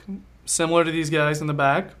look similar to these guys in the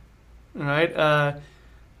back. All right.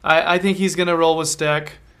 I think he's going to roll with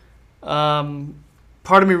Steck.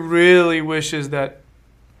 Part of me really wishes that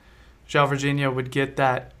João Virginia would get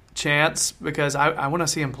that chance because I want to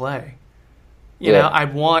see him play. You know, I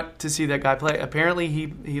want to see that guy play. Apparently,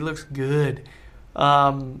 he looks good.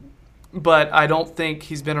 But I don't think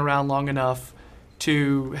he's been around long enough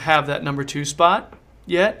to have that number 2 spot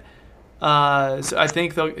yet. So I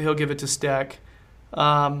think he'll give it to Steck.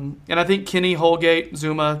 And I think Kenny, Holgate,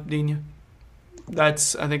 Zuma, Digne. I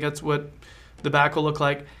think that's what the back will look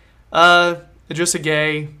like. Idrissa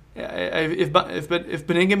Gueye. If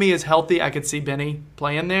Beningame is healthy, I could see Benny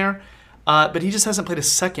playing there. but he just hasn't played a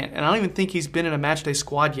second, and I don't even think he's been in a matchday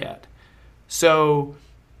squad yet. So,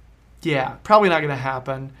 yeah, probably not going to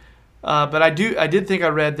happen. But I did think I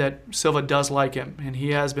read that Silva does like him, and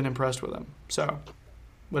he has been impressed with him. So,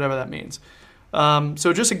 whatever that means.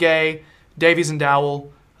 So just a Gay, Davies and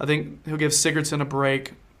Dowell. I think he'll give Sigurdsson a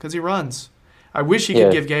break because he runs. I wish he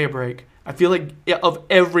could give Gay a break. I feel like of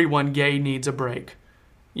everyone, Gay needs a break,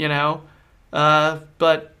 you know?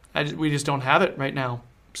 But we just don't have it right now.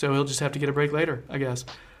 So he'll just have to get a break later, I guess.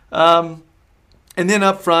 And then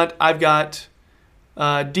up front, I've got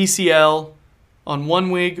DCL on one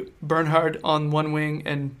wing, Bernhard on one wing,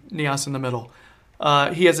 and Nias in the middle.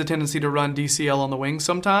 He has a tendency to run DCL on the wing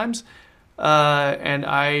sometimes, and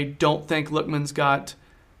I don't think Lookman's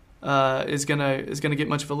is gonna get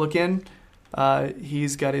much of a look in.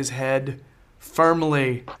 He's got his head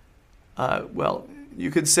firmly, you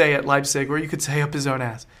could say at Leipzig, or you could say up his own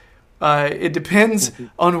ass. It depends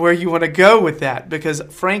on where you want to go with that, because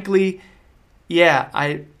frankly,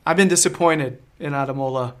 I've been disappointed in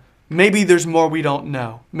Ademola. Maybe there's more we don't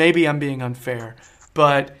know. Maybe I'm being unfair,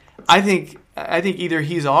 but I think either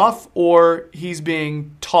he's off or he's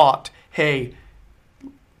being taught, hey,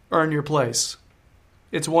 earn your place.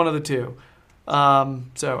 It's one of the two.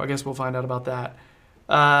 So I guess we'll find out about that.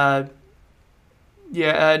 No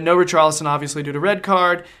Richarlison, obviously, due to red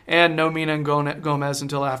card, and no Mina and Gomez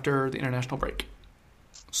until after the international break.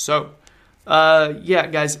 So,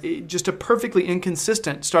 guys, just a perfectly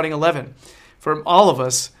inconsistent starting 11 from all of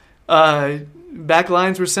us. Back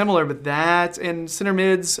lines were similar, but and center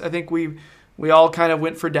mids, I think we all kind of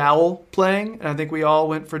went for Dowell playing, and I think we all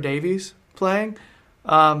went for Davies playing.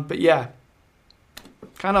 But yeah,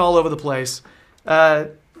 kind of all over the place.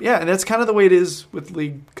 And that's kind of the way it is with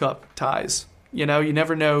League Cup ties. You know, you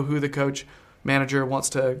never know who the coach, manager wants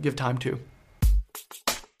to give time to.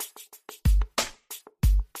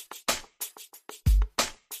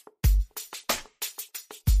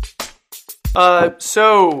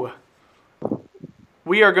 So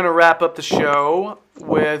we are going to wrap up the show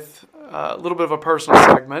with a little bit of a personal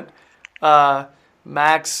segment.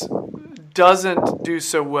 Max doesn't do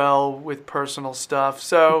so well with personal stuff,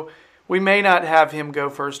 so we may not have him go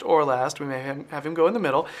first or last. We may have him go in the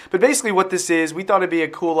middle. But basically what this is, we thought it'd be a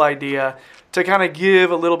cool idea to kind of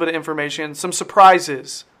give a little bit of information, some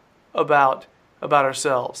surprises about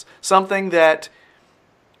ourselves. Something that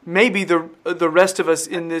maybe the rest of us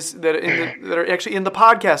that are actually in the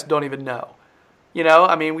podcast don't even know. You know,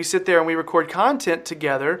 I mean, we sit there and we record content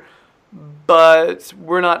together, but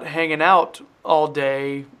we're not hanging out all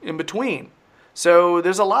day in between. So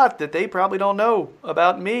there's a lot that they probably don't know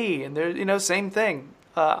about me, and same thing.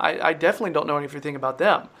 I definitely don't know anything about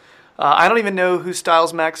them. I don't even know who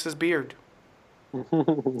styles Max's beard.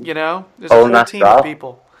 You know, there's a whole team of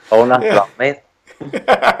people. Oh, not mate.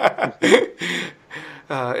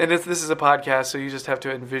 And this is a podcast, so you just have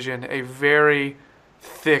to envision a very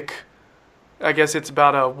thick, I guess it's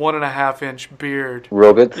about a 1.5-inch beard.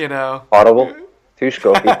 Rugged. You know. Audible. Too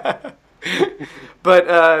scruffy.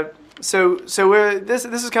 But so this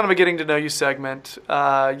is kind of a getting to know you segment.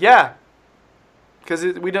 Because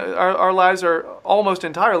our lives are almost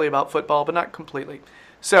entirely about football, but not completely.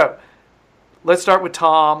 So let's start with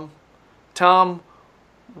Tom. Tom,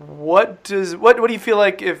 what do you feel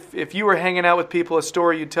like if you were hanging out with people, a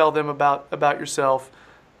story you'd tell them about yourself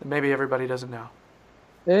that maybe everybody doesn't know?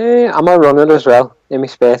 I'm a runner as well in my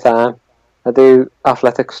spare time. I do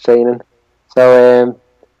athletics training. So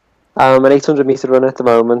I'm an 800-metre runner at the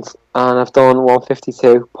moment, and I've done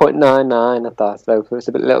 152.99 at that. So it's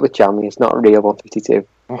a little bit jammy. It's not a real 152.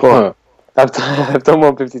 But I've done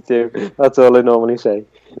 152. That's all I normally say.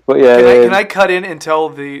 But yeah, can I cut in and tell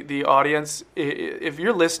the audience, if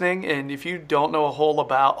you're listening and if you don't know a whole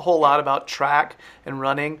lot about track and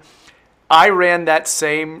running, I ran that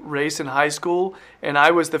same race in high school, and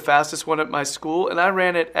I was the fastest one at my school, and I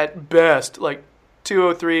ran it at best like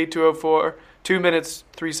 2:03, 2:04, 2 minutes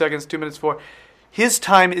 3 seconds, 2 minutes 4. His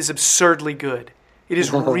time is absurdly good. It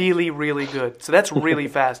is really, really good. So that's really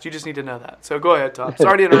fast. You just need to know that. So go ahead, Tom.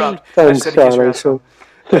 Sorry to interrupt. Thanks,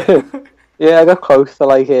 yeah, I got close to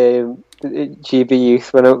like GB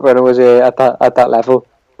youth when I was at that level.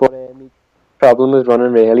 But the problem with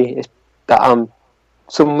running really is that I'm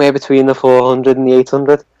somewhere between the 400 and the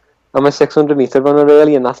 800. I'm a 600-metre runner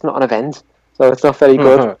really, and that's not an event, so it's not very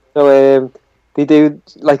good. So they do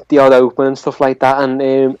like the odd open and stuff like that, and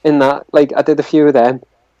in that, like, I did a few of them,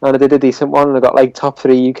 and I did a decent one, and I got like top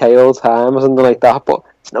 3 UK all time or something like that, but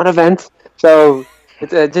it's not an event, so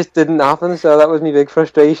it just didn't happen. So that was my big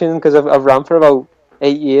frustration, because I've ran for about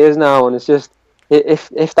 8 years now, and it's just,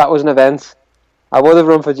 if that was an event, I would have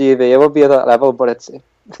run for GB, I would be at that level, but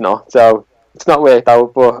it's not. So it's not worked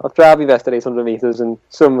out. But I've tried my best at 800 meters, and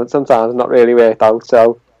sometimes not really worked out.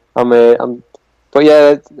 So but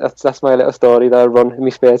yeah, that's my little story that I run in my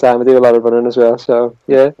spare time. I do a lot of running as well. So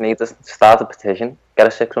yeah, need to start a petition, get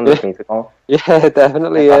a 600 meter going. Yeah,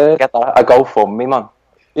 definitely. Yeah, get that. A GoFundMe, man.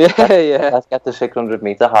 Yeah. Let's get the 600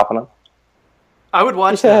 meter happening. I would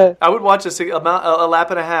watch that. I would watch a lap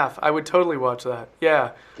and a half. I would totally watch that.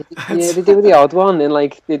 Yeah. Yeah, they do the odd one and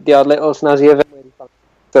like the odd little snazzy event where they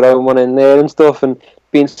throw one in there and stuff, and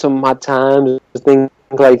been some mad times. Things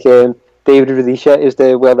like David Rudisha is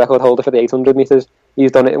the world record holder for the 800 meters.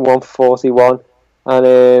 He's done it in 1:41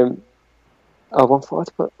 and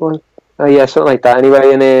 1:41. Yeah, something like that.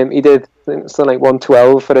 Anyway, and he did something like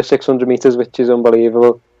 1:12 for the 600 meters, which is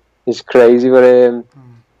unbelievable. It's crazy, but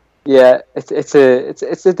yeah, it's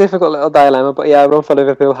a difficult little dilemma. But yeah, I run for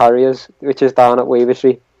Liverpool Harriers, which is down at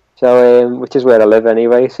Wavertree, so which is where I live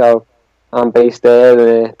anyway. So I'm based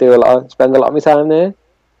there and spend a lot of my time there.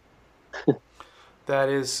 That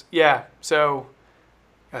is, yeah. So,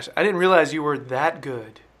 gosh, I didn't realize you were that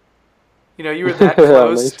good. You know, you were that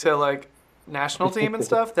close to like national team and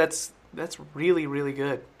stuff. That's really, really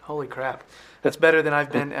good. Holy crap, that's better than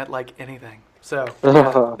I've been at like anything. So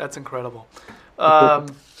yeah, that's incredible.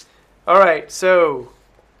 All right, so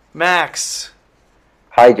Max.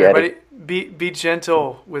 Hi, Jerry. Be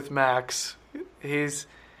gentle with Max.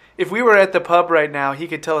 If we were at the pub right now, he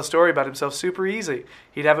could tell a story about himself super easy.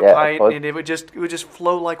 He'd have a pint, and it would just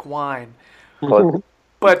flow like wine.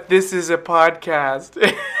 But this is a podcast.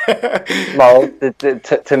 Well,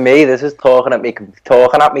 to me, this is talking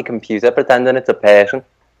at me computer, pretending it's a person.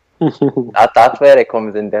 That's where it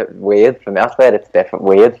comes in weird for me. That's where it's different,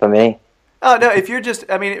 weird for me. Oh, no, if you're just,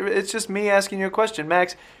 I mean, it's just me asking you a question.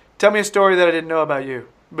 Max, tell me a story that I didn't know about you.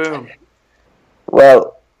 Boom.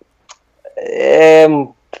 Well,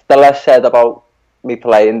 the less said about me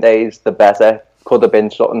playing days, the better. Could have been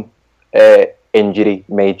something. Injury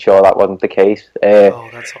made sure that wasn't the case.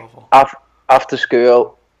 That's awful. After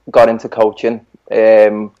school, got into coaching.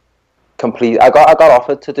 I got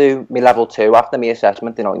offered to do my level 2 after my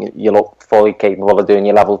assessment. You know, you look fully capable of doing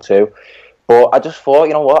your level 2. But I just thought,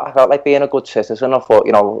 you know what, I felt like being a good citizen. I thought,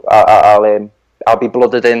 you know, I'll be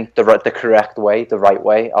blooded in the correct way, the right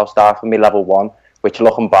way. I'll start from my level 1, which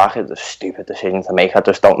looking back is a stupid decision to make. I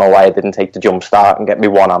just don't know why I didn't take the jump start and get me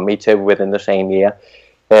 1 and me 2 within the same year.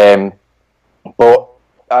 But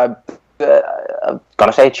I'm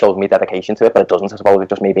gonna say it showed me dedication to it, but it doesn't. I suppose it's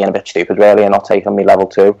just me being a bit stupid really and not taking me level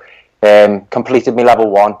 2. Completed me level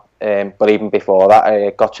 1, but even before that, I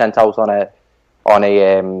got sent out on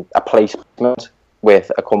a placement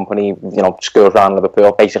with a company, you know, schools around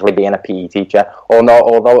Liverpool, basically being a PE teacher.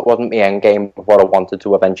 Although it wasn't the end game of what I wanted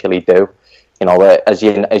to eventually do, you know, as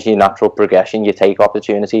your natural progression, you take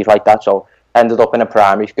opportunities like that. So ended up in a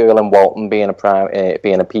primary school in Walton, being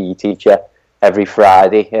a PE teacher every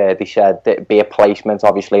Friday. They said it'd be a placement,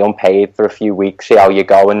 obviously unpaid for a few weeks, see how you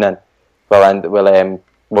go, and then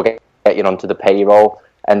we'll get you onto the payroll.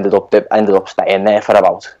 Ended up staying there for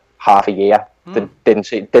about half a year. Didn't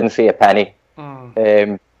see a penny.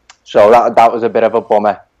 So that was a bit of a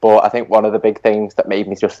bummer. But I think one of the big things that made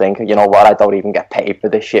me just think, you know what, I don't even get paid for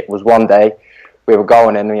this shit, was one day we were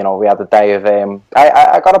going in, you know, we had a day of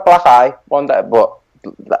I got a black eye one day, but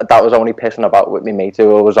that was only pissing about with me mate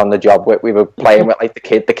who I was on the job with. We were playing with like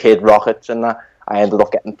the kid rockets, and that I ended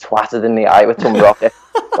up getting twatted in the eye with some rocket.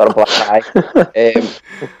 Got a black eye.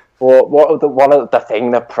 But one of the thing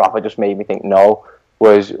that proper just made me think no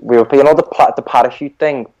was we were playing, you know, the parachute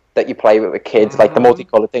thing that you play with kids, like the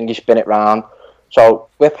multicoloured thing, you spin it round. So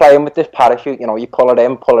we're playing with this parachute, you know, you pull it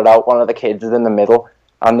in, pull it out, one of the kids is in the middle,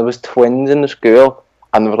 and there was twins in the school,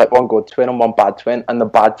 and there was like one good twin and one bad twin, and the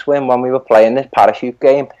bad twin, when we were playing this parachute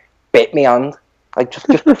game, bit me hand. Like just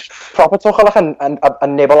proper took like a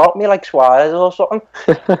nibble out me like Suarez or something.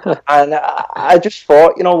 And I just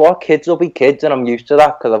thought, you know what, kids will be kids, and I'm used to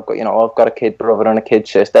that because I've got a kid brother and a kid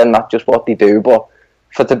sister, and that's just what they do. But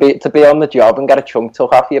to be on the job and get a chunk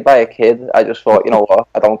took off you by a kid, I just thought, you know what,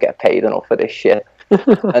 I don't get paid enough for this shit.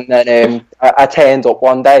 And then I turned up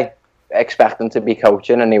one day expecting to be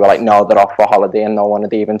coaching, and they were like, no, they're off for holiday, and no one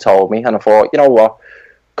had even told me. And I thought, you know what,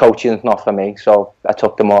 coaching's not for me. So I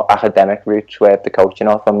took the more academic route with the coaching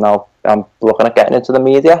off, and now I'm looking at getting into the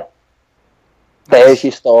media. There's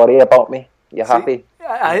your story about me. You happy?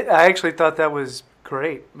 I actually thought that was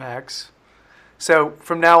great, Max. So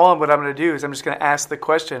from now on, what I'm going to do is I'm just going to ask the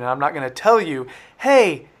question, and I'm not going to tell you,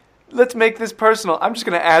 hey, let's make this personal. I'm just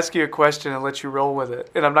going to ask you a question and let you roll with it,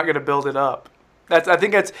 and I'm not going to build it up. I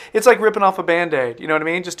think it's like ripping off a Band-Aid. You know what I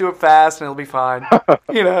mean? Just do it fast, and it'll be fine.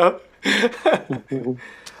 You know.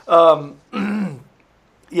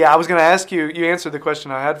 Yeah, I was going to ask you. You answered the question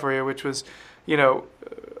I had for you, which was,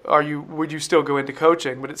 would you still go into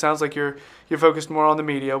coaching? But it sounds like you're focused more on the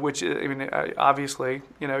media, which I mean, obviously,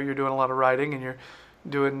 you're doing a lot of writing and you're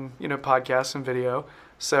doing podcasts and video,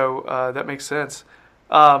 so that makes sense.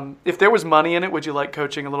 If there was money in it, would you like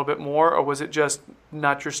coaching a little bit more, or was it just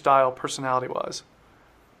not your style, personality-wise?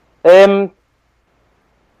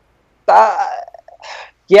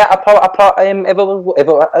 Yeah, if I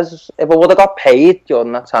would have got paid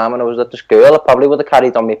during that time when I was at the school, I probably would have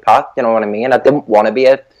carried on my path. You know what I mean? I didn't want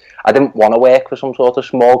to work for some sort of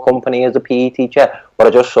small company as a PE teacher, but I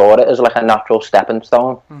just saw it as like a natural stepping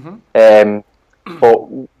stone. Mm-hmm. But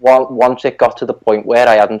once it got to the point where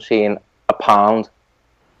I hadn't seen a pound,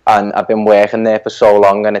 and I've been working there for so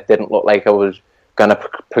long, and it didn't look like I was going to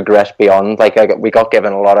progress beyond. Like we got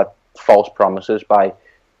given a lot of false promises by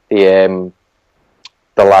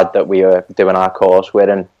the lad that we were doing our course with,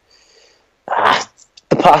 and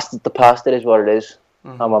the past it is what it is.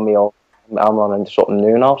 Mm-hmm. I'm on my own. I'm on into something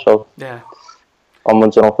new now, so yeah,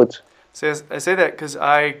 onwards and upwards. So I say that because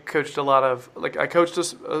I coached I coached a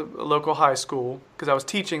local high school because I was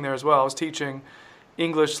teaching there as well. I was teaching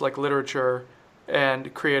English, like literature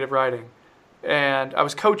and creative writing, and I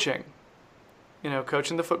was coaching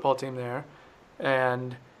the football team there,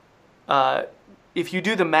 and if you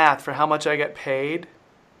do the math for how much I get paid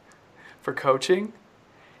for coaching,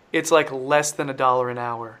 it's like less than $1 an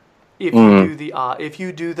hour if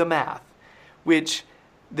you do the math, which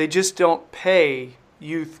they just don't pay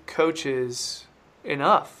youth coaches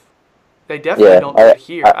enough. They definitely don't do it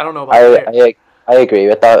here. I don't know about here. I agree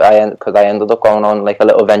with that. Because I ended up going on like a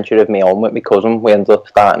little venture of my own with my cousin. We ended up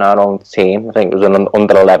starting our own team. I think it was an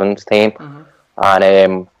under-11s team, mm-hmm.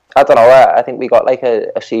 And I don't know. I think we got like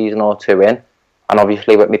a season or two in. And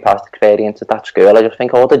obviously with my past experience at that school, I just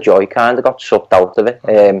think all the joy kind of got sucked out of it.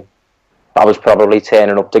 I was probably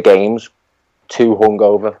turning up to games too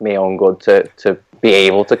hungover for my own good to be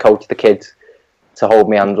able to coach the kids, to hold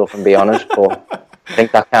my hands up and be honest. But I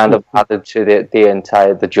think that kind of added to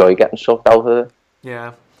the joy getting sucked out of it.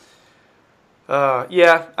 Yeah.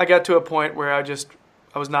 I got to a point where I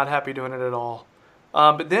was not happy doing it at all.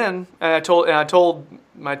 But then, I told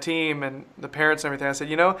my team and the parents and everything, I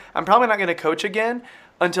said, I'm probably not going to coach again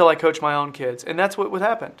until I coach my own kids. And that's what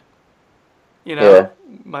happened. When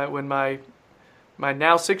my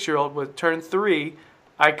now 6-year-old would turn 3,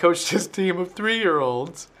 I coached his team of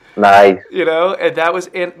 3-year-olds. Nice. And that was,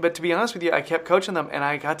 but to be honest with you, I kept coaching them and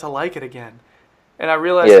I got to like it again. And I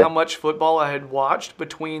realized how much football I had watched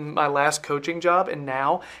between my last coaching job and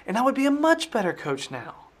now, and I would be a much better coach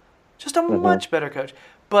now. Just a much better coach.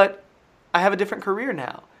 But I have a different career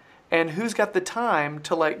now. And who's got the time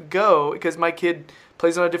to go, because my kid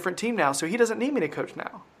plays on a different team now, so he doesn't need me to coach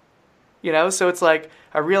now. So it's like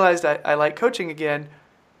I realized I like coaching again,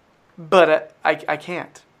 but I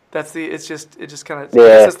can't. That's it's just kind of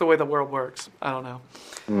that's just the way the world works. I don't know.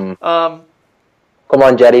 Come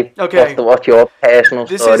on, Jerry. Okay. What's your personal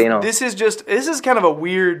story? This is kind of a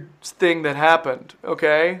weird thing that happened.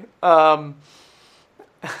 Okay.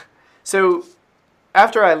 So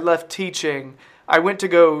after I left teaching, I went to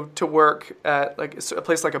go to work at a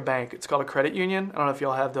place like a bank. It's called a credit union. I don't know if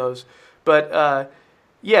y'all have those. But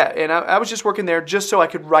and I was just working there just so I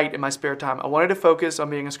could write in my spare time. I wanted to focus on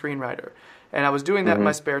being a screenwriter. And I was doing that in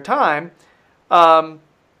my spare time. And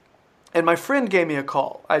my friend gave me a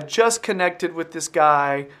call. I just connected with this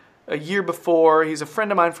guy a year before. He's a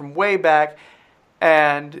friend of mine from way back.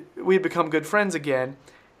 And we had become good friends again.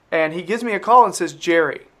 And he gives me a call and says,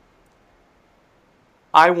 Jerry,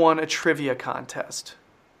 I won a trivia contest.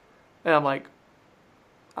 And I'm like,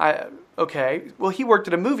 okay. Well, he worked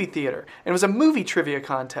at a movie theater, and it was a movie trivia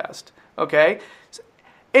contest. Okay. So,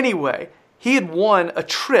 anyway, he had won a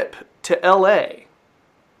trip to L.A.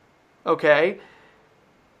 Okay.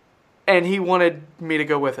 And he wanted me to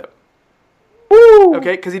go with him. Woo!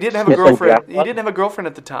 Okay, because he didn't have a girlfriend. He didn't have a girlfriend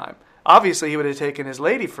at the time. Obviously, he would have taken his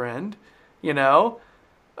lady friend,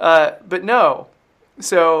 but no.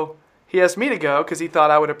 So he asked me to go because he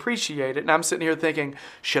thought I would appreciate it. And I'm sitting here thinking,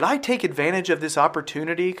 should I take advantage of this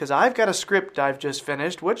opportunity? Because I've got a script I've just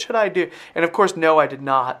finished. What should I do? And of course, no, I did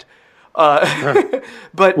not.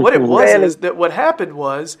 But what it was is that what happened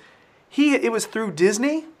was it was through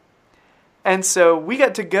Disney. And so we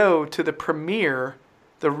got to go to the premiere,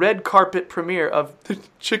 the red carpet premiere of the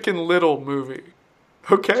Chicken Little movie.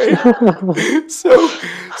 Okay?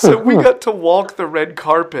 So we got to walk the red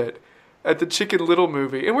carpet at the Chicken Little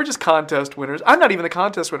movie, and we're just contest winners. I'm not even the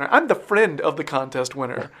contest winner. I'm the friend of the contest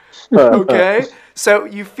winner. Okay? So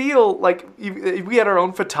you feel like we had our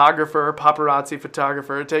own photographer, paparazzi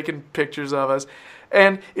photographer, taking pictures of us.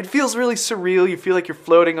 And it feels really surreal. You feel like you're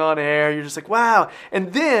floating on air. You're just like, wow.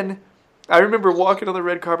 And then I remember walking on the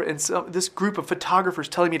red carpet and this group of photographers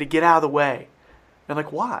telling me to get out of the way. And I'm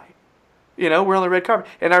like, why? We're on the red carpet.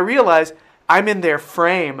 And I realize I'm in their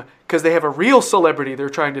frame because they have a real celebrity they're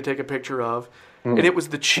trying to take a picture of. And it was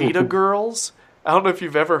the Cheetah Girls. I don't know if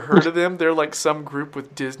you've ever heard of them. They're like some group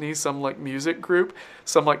with Disney, some like music group,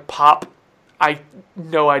 some like pop.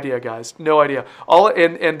 No idea, guys. No idea.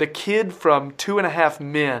 And the kid from 2.5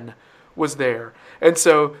 Men was there. And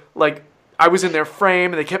so like I was in their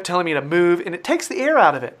frame and they kept telling me to move and it takes the air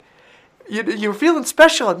out of it. You're feeling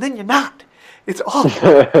special and then you're not. It's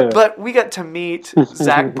awful. But we got to meet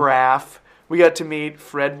Zach Braff. We got to meet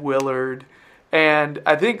Fred Willard. And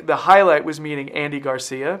I think the highlight was meeting Andy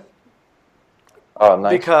Garcia. Oh,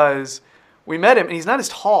 nice. Because we met him, and he's not as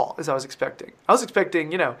tall as I was expecting. I was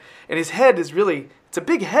expecting, and his head is really, it's a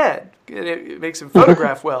big head. And it makes him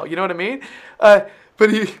photograph well, you know what I mean? But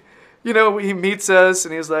he meets us,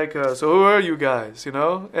 and he's like, so who are you guys,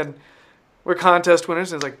 And we're contest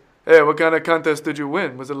winners, and he's like, hey, what kind of contest did you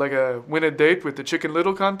win? Was it like a win a date with the Chicken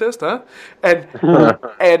Little contest, huh?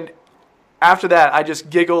 And after that, I just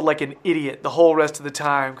giggled like an idiot the whole rest of the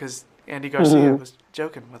time because Andy Garcia was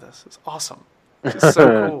joking with us. It was awesome. It's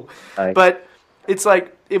so cool. Nice. But it's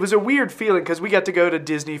like, it was a weird feeling because we got to go to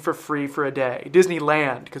Disney for free for a day.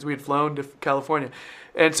 Disneyland, because we had flown to California.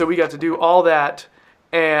 And so we got to do all that.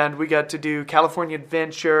 And we got to do California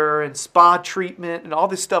Adventure and spa treatment and all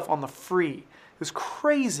this stuff on the free. It was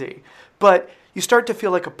crazy. But you start to feel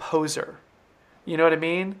like a poser. You know what I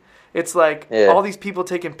mean? It's like all these people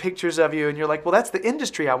taking pictures of you. And you're like, well, that's the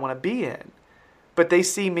industry I want to be in. But they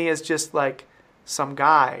see me as just like some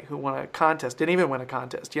guy who won a contest, didn't even win a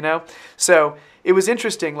contest, So it was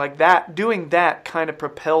interesting, like that, doing that kind of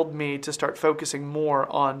propelled me to start focusing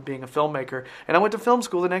more on being a filmmaker. And I went to film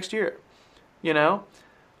school the next year,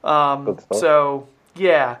 So,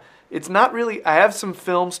 yeah, it's not really, I have some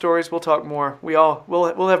film stories. We'll talk more.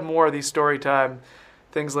 We'll have more of these story time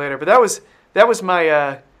things later. But that was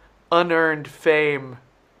my unearned fame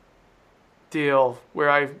deal where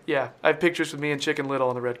I have pictures with me and Chicken Little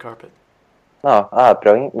on the red carpet. Oh,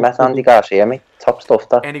 brilliant. Met Andy Garcia, mate. Top stuff,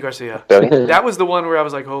 that. Andy Garcia. Brilliant. That was the one where I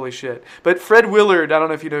was like, holy shit. But Fred Willard, I don't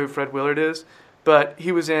know if you know who Fred Willard is, but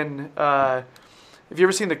he was in, have you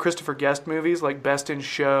ever seen the Christopher Guest movies, like Best in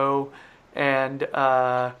Show and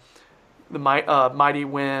The Mighty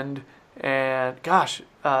Wind and,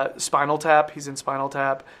 Spinal Tap. He's in Spinal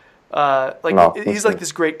Tap. He's like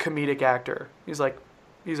this great comedic actor. He's a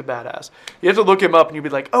badass. You have to look him up and you'd be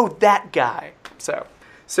like, oh, that guy. So,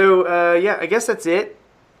 I guess that's it.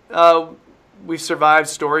 We survived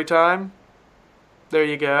story time. There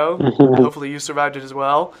you go. Hopefully you survived it as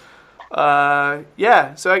well. So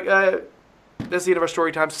that's the end of our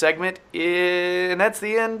story time segment. And that's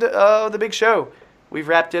the end of the big show. We've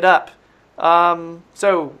wrapped it up.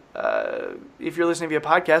 So if you're listening via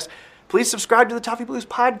podcast, please subscribe to the Toffee Blues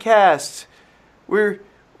podcast.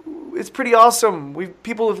 It's pretty awesome.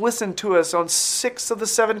 People have listened to us on 6 of the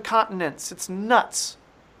 7 continents. It's nuts.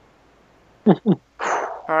 All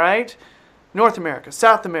right? North America,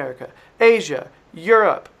 South America, Asia,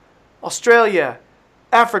 Europe, Australia,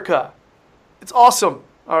 Africa. It's awesome.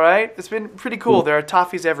 All right? It's been pretty cool. There are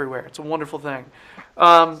toffees everywhere. It's a wonderful thing.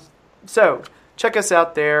 So check us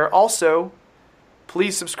out there. Also,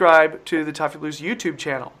 please subscribe to the Toffee Blues YouTube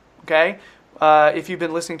channel. Okay? If you've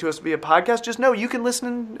been listening to us via podcast, just know you can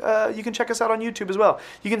listen. You can check us out on YouTube as well.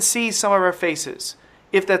 You can see some of our faces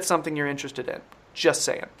if that's something you're interested in. Just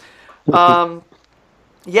saying. And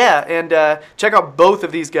check out both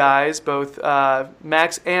of these guys, both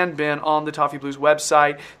Max and Ben, on the Toffee Blues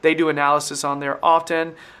website. They do analysis on there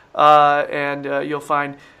often, and you'll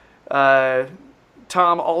find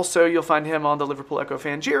Tom also. You'll find him on the Liverpool Echo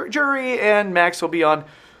fan jury, and Max will be on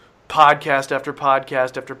podcast after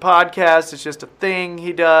podcast after podcast. It's just a thing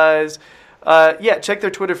he does. Check their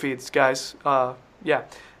Twitter feeds, guys.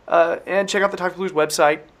 And check out the Toffee Blues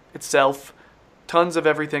website itself. Tons of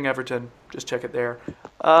everything Everton. Just check it there.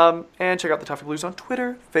 And check out the Toffee Blues on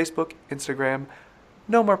Twitter, Facebook, Instagram.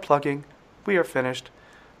 No more plugging. We are finished.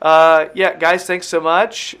 Guys, thanks so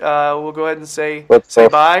much. We'll go ahead and say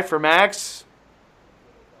bye for Max.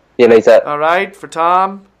 See you later. All right, for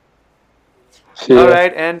Tom. See ya. All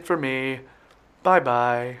right, and for me.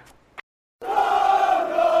 Bye-bye.